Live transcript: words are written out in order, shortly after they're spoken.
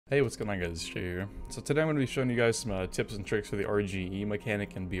Hey, what's going on, guys? Jay here. So today I'm going to be showing you guys some tips and tricks for the RGE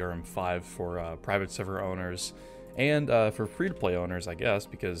mechanic in BRM5 for private server owners and for free-to-play owners, I guess,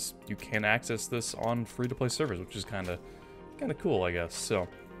 because you can access this on free-to-play servers, which is kind of cool, I guess. So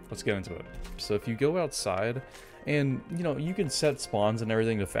let's get into it. So if you go outside, and you can set spawns and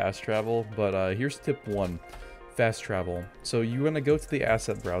everything to fast travel, but here's tip 1. Fast travel. So you want to go to the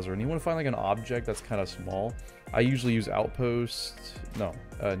asset browser and you want to find like an object that's kind of small. I usually use Outpost,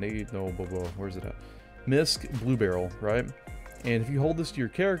 where's it at? Misc Blue Barrel, right? And if you hold this to your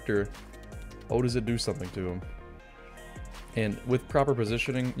character, does it do something to him? And with proper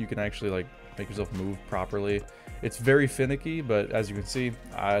positioning, you can actually like make yourself move properly. It's very finicky, but as you can see,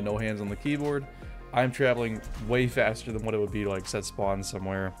 I had no hands on the keyboard. I'm traveling way faster than what it would be to like set spawn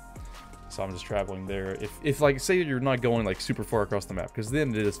somewhere. So I'm just traveling there. If like, say you're not going like super far across the map, because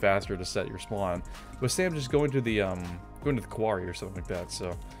then it is faster to set your spawn. But say I'm just going to the quarry or something like that.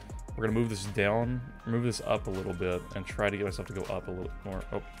 So we're gonna move this down, move this up a little bit, and try to get myself to go up a little more.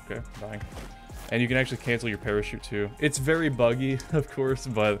 Oh, okay, dying. And you can actually cancel your parachute too. It's very buggy, of course,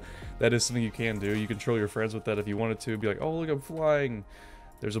 but that is something you can do. You control your friends with that if you wanted to. Be like, oh look, I'm flying.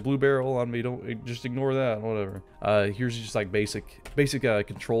 There's a blue barrel on me, don't just ignore that, whatever. Here's just like basic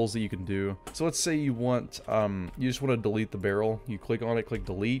controls that you can do. So let's say you want, you just want to delete the barrel. You click on it, click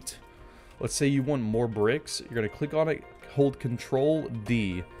delete. Let's say you want more bricks. You're gonna click on it, hold Control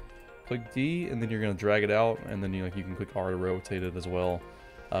D. Click D, and then you're gonna drag it out, and then you can click R to rotate it as well.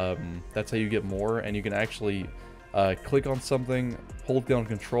 That's how you get more, and you can actually click on something, hold down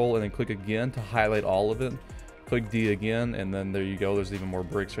Control, and then click again to highlight all of it. Click D again, and then there you go. There's even more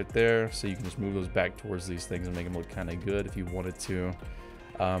bricks right there, so you can just move those back towards these things and make them look kind of good if you wanted to.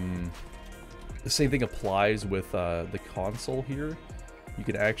 The same thing applies with the console here. You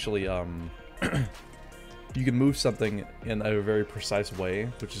can actually you can move something in a very precise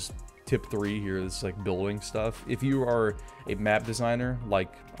way, which is tip 3 here. Is like building stuff. If you are a map designer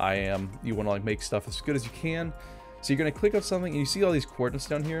like I am, you want to like make stuff as good as you can. So you're going to click on something and you see all these coordinates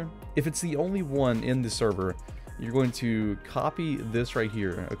down here. If it's the only one in the server, you're going to copy this right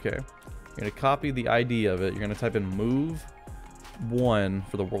here, okay? You're going to copy the ID of it. You're going to type in move 1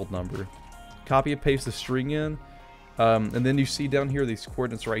 for the world number. Copy and paste the string in. And then you see down here these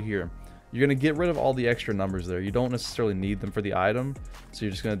coordinates right here. You're going to get rid of all the extra numbers there. You don't necessarily need them for the item. So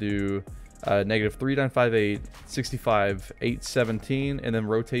you're just going to do -3958, 65, 817, and then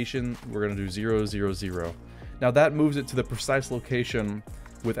rotation, we're going to do 0, 0, 0. Now that moves it to the precise location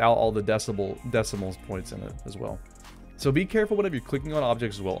without all the decimals points in it as well. So be careful whenever you're clicking on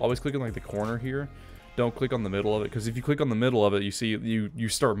objects as well. Always click on like the corner here. Don't click on the middle of it, because if you click on the middle of it, you see you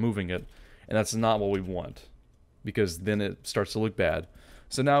start moving it, and that's not what we want, because then it starts to look bad.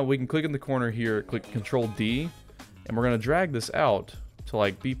 So now we can click in the corner here, click Control D, and we're gonna drag this out to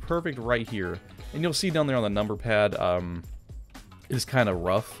like be perfect right here. And you'll see down there on the number pad, it's kind of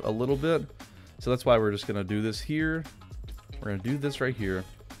rough a little bit. So that's why we're just going to do this here. We're going to do this right here.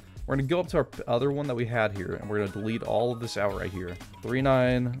 We're going to go up to our other one that we had here, and we're going to delete all of this out right here.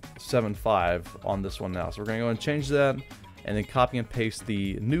 3975 on this one now. So we're going to go and change that, and then copy and paste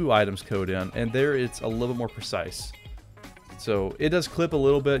the new items code in, and there it's a little bit more precise. So it does clip a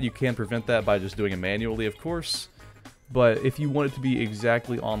little bit. You can prevent that by just doing it manually, of course. But if you want it to be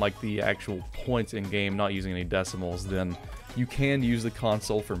exactly on like the actual points in game, not using any decimals, then you can use the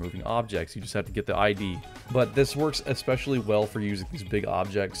console for moving objects. You just have to get the ID. But this works especially well for using these big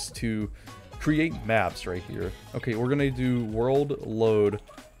objects to create maps right here. Okay, we're gonna do world load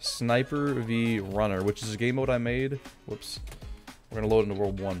sniper v runner, which is a game mode I made. Whoops. We're gonna load into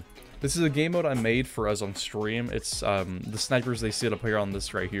world 1. This is a game mode I made for us on stream. It's the snipers, they sit up here on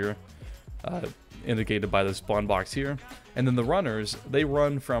this right here, indicated by the spawn box here. And then the runners, they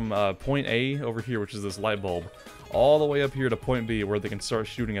run from point A over here, which is this light bulb, all the way up here to point B, where they can start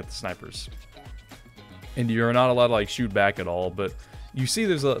shooting at the snipers. And you're not allowed to like shoot back at all, but you see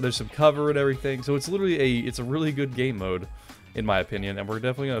there's some cover and everything, so it's literally it's a really good game mode in my opinion, and we're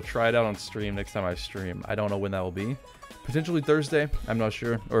definitely gonna try it out on stream next time I stream. I don't know when that will be. Potentially Thursday, I'm not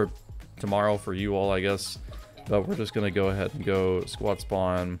sure, or tomorrow for you all, I guess. But we're just gonna go ahead and go squad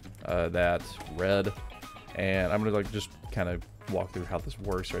spawn that red, and I'm gonna like just kind of walk through how this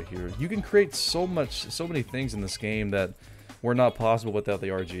works right here. You can create so many things in this game that were not possible without the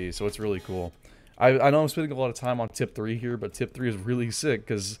RGE, so it's really cool. I know I'm spending a lot of time on tip 3 here, but tip 3 is really sick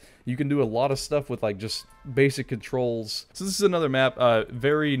because you can do a lot of stuff with like just basic controls. So this is another map,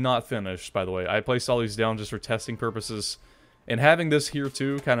 very not finished, by the way. I placed all these down just for testing purposes. And having this here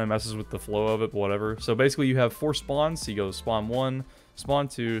too kind of messes with the flow of it, but whatever. So basically you have 4 spawns, so you go spawn 1, spawn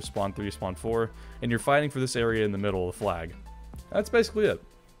 2, spawn 3, spawn 4, and you're fighting for this area in the middle of the flag. That's basically it.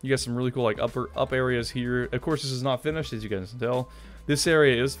 You got some really cool like up areas here. Of course, this is not finished, as you guys can tell. This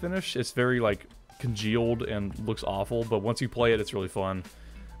area is finished. It's very like congealed and looks awful, but once you play it, it's really fun.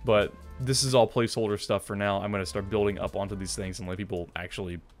 But this is all placeholder stuff for now. I'm going to start building up onto these things and let people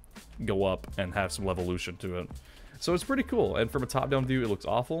actually go up and have some levolution to it. So it's pretty cool, and from a top-down view, it looks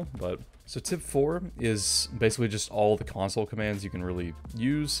awful, but... So tip 4 is basically just all the console commands you can really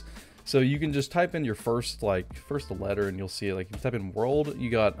use. So you can just type in your first letter, and you'll see it. Like, you type in world, you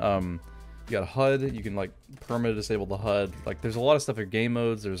got HUD, you can, like, permanent disable the HUD. Like, there's a lot of stuff in game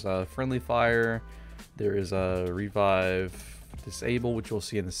modes. There's friendly fire, there is revive, disable, which you'll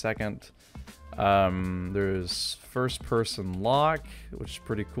see in a second. There's first-person lock, which is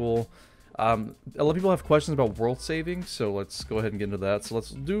pretty cool. A lot of people have questions about world saving, so let's go ahead and get into that. So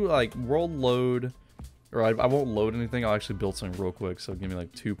let's do like world load, or I won't load anything. I'll actually build something real quick. So give me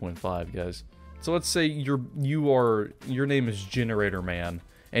like 2.5, guys. So let's say your name is Generator Man,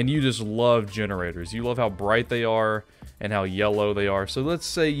 and you just love generators. You love how bright they are and how yellow they are. So let's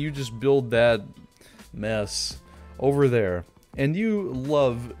say you just build that mess over there. And you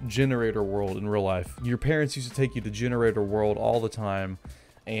love Generator World in real life. Your parents used to take you to Generator World all the time.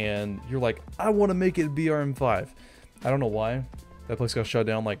 And you're like, I want to make it BRM5. I don't know why. That place got shut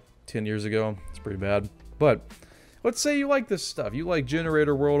down like 10 years ago. It's pretty bad. But let's say you like this stuff. You like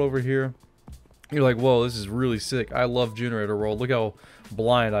Generator World over here. You're like, whoa, this is really sick. I love Generator World. Look how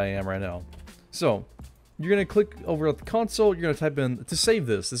blind I am right now. So you're going to click over at the console. You're going to type in to save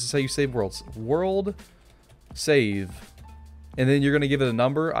this. This is how you save worlds. World save. And then you're going to give it a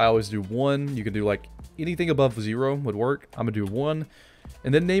number. I always do 1. You can do like anything above 0 would work. I'm going to do 1.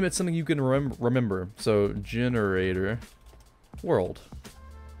 And then name it something you can remember. So, Generator World.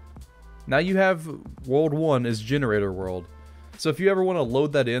 Now you have World 1 is Generator World. So if you ever want to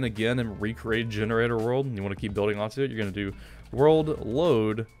load that in again and recreate Generator World, and you want to keep building onto it, you're going to do World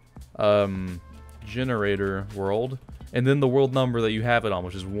Load Generator World. And then the world number that you have it on,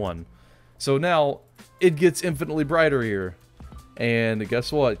 which is 1. So now, it gets infinitely brighter here. And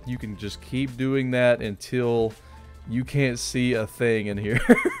guess what? You can just keep doing that until... you can't see a thing in here.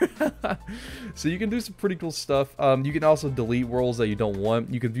 So you can do some pretty cool stuff. You can also delete worlds that you don't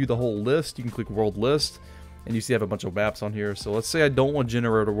want. You can view the whole list. You can click world list, and you see I have a bunch of maps on here. So let's say I don't want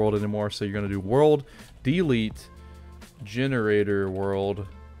Generator World anymore. So you're going to do world delete Generator World,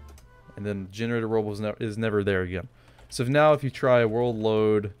 and then Generator World is never there again. So now if you try world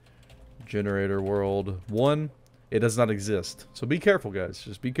load Generator World 1, it does not exist. So be careful, guys.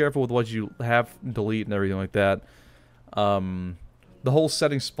 Just be careful with what you have, delete, and everything like that. The whole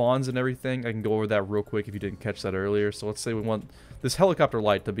setting spawns and everything, I can go over that real quick if you didn't catch that earlier. So let's say we want this helicopter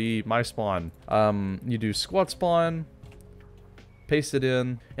light to be my spawn. You do squad spawn, paste it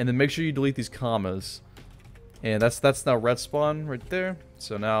in, and then make sure you delete these commas. And that's now red spawn right there.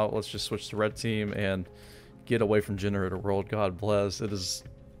 So now let's just switch to red team and get away from Generator World. God bless, it is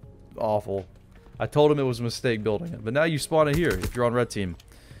awful. I told him it was a mistake building it, but now you spawn it here if you're on red team.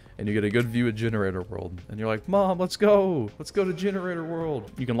 And you get a good view of Generator World. And you're like, Mom, let's go to Generator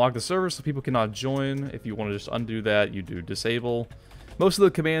World. You can lock the server so people cannot join. If you want to just undo that, you do disable. Most of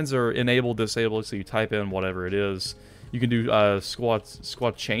the commands are enable, disable, so you type in whatever it is. You can do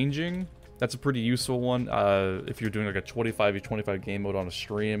squad changing. That's a pretty useful one if you're doing like a 25v25 game mode on a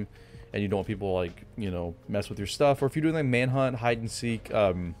stream and you don't want people like, you know, mess with your stuff. Or if you're doing like manhunt, hide and seek,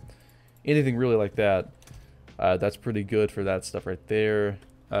 anything really like that. That's pretty good for that stuff right there.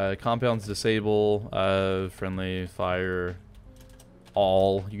 Compounds disable, friendly fire,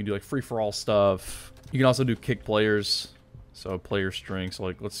 all. You can do like free-for-all stuff. You can also do kick players. So player string. So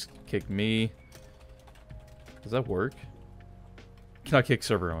like, let's kick me. Does that work? Can I kick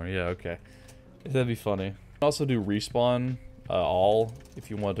server owner? Yeah, okay. That'd be funny. You can also do respawn, all, if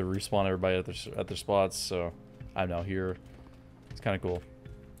you want to respawn everybody at their spots. So I'm now here. It's kind of cool.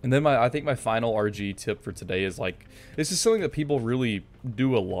 And then I think my final RGE tip for today is like, this is something that people really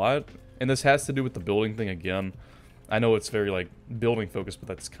do a lot, and this has to do with the building thing again. I know it's very like building focused, but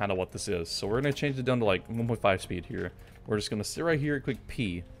that's kind of what this is. So we're going to change it down to like 1.5 speed here. We're just going to sit right here, click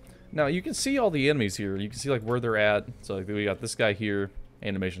P. Now you can see all the enemies here. You can see like where they're at. So like, we got this guy here.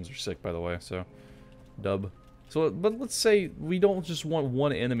 Animations are sick, by the way, so dub. So, but let's say we don't just want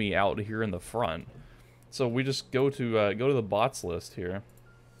one enemy out here in the front. So we just go to the bots list here.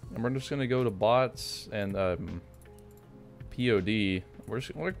 And we're just gonna go to bots and POD. We're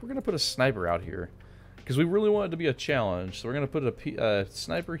gonna put a sniper out here because we really want it to be a challenge. So we're gonna put a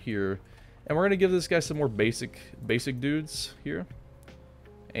sniper here, and we're gonna give this guy some more basic dudes here,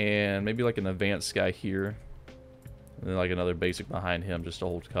 and maybe like an advanced guy here, and then like another basic behind him just to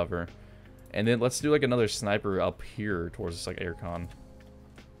hold cover. And then let's do like another sniper up here towards this like aircon.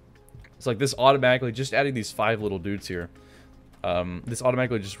 It's like this automatically, just adding these 5 little dudes here, this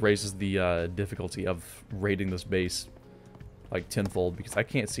automatically just raises the difficulty of raiding this base like tenfold, because I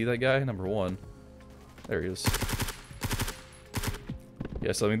can't see that guy, number one. There he is.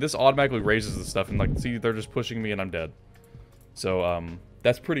 Yeah, so I mean, this automatically raises the stuff, and like, see, they're just pushing me and I'm dead. So,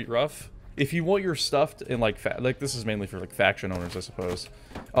 that's pretty rough. If you want your stuff in like this is mainly for like faction owners, I suppose.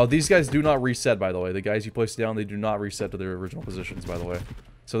 Oh, these guys do not reset, by the way. The guys you place down, they do not reset to their original positions, by the way.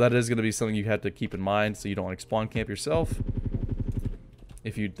 So that is going to be something you have to keep in mind, so you don't like spawn camp yourself.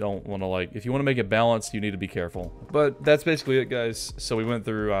 If you don't want to like, if you want to make it balanced, you need to be careful. But that's basically it, guys. So we went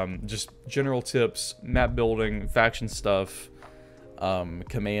through just general tips, map building, faction stuff,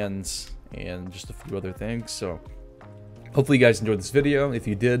 commands, and just a few other things. So hopefully you guys enjoyed this video. If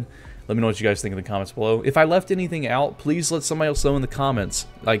you did, let me know what you guys think in the comments below. If I left anything out, please let somebody else know in the comments.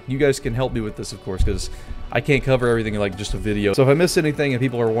 Like, you guys can help me with this, of course, because I can't cover everything in like just a video. So if I missed anything and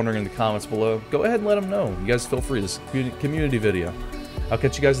people are wondering in the comments below, go ahead and let them know. You guys feel free. This community video. I'll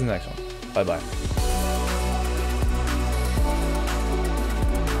catch you guys in the next one. Bye-bye.